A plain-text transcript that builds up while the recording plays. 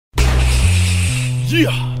Yeah.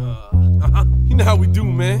 You know how we do,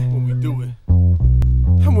 man, when we do it.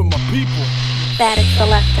 I'm with my people. Statik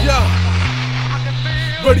Selektah. Yeah.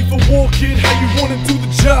 Ready for war, kid, how you wanna do the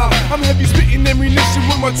job? I'm heavy spitting ammunition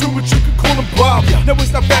with my twin, but you can call him Bob. Now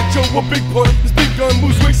it's not Fat Joe or Big Pun, this big gun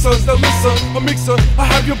moves weight sons. Now listen, a mixer, I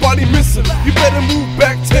have your body missing. You better move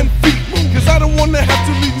back 10 feet, cause I don't wanna have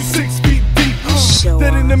to leave you 6 feet deep.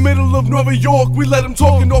 Dead in the middle of New York, we let them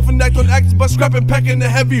talk and often act on actors by scrapping, packing the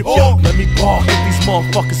heavy hawk. Let me bark at these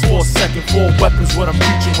motherfuckers for a second. For weapons, what I'm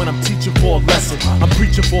preaching when I'm teaching for a lesson. I'm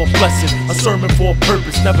preaching for a blessing, a sermon for a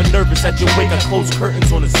purpose. Never nervous at your wake, I close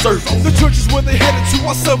curtains on the surface. The church is where they headed to,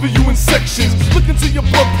 I sever you in sections. Look into your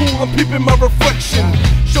blood pool, I'm peeping my reflection.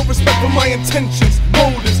 Show respect for my intentions,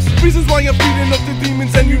 motives, reasons why I'm beating up the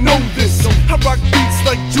demons, and you know this. I rock beats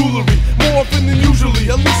like jewelry, more often than usually.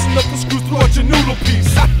 I loosen up the screws throughout your noodle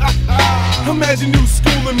piece. Imagine you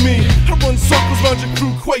schooling me. I run circles around your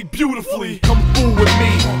crew quite beautifully. Come fool with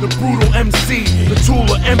me, the brutal MC. The tool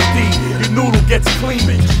are empty, your noodle gets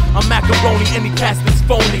cleavage. I'm macaroni, any cast is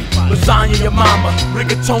phony. Lasagna your mama,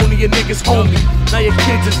 rigatoni your niggas homie. Now your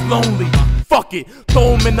kids is lonely. Fuck it,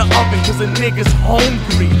 throw them in the oven cause a nigga's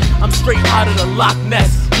hungry. I'm straight out of the Loch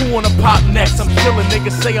Ness. Who wanna pop next? I'm killing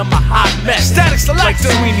niggas, say I'm a hot mess. Statik Selektah. Like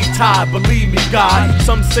Sweeney Todd, believe me God.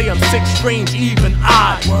 Some say I'm sick, strange, even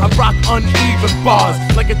odd. I rock uneven bars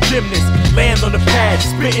like a gymnast. Land on the pad,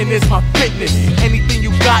 spitting is my fitness. Anything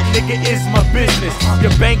you got, nigga, is my business.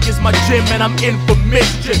 Your bank is my gym and I'm in for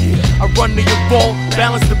mischief. I run to your vault,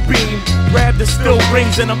 balance the beam, grab the still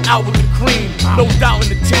rings and I'm out with the cream. No doubt in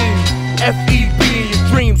the team. FEB in your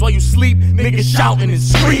dreams while you sleep, niggas shouting and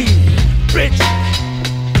scream, bitch.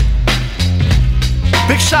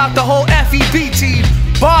 Big shout the whole FEB team.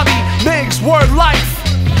 Bobby, Migs, Word Life.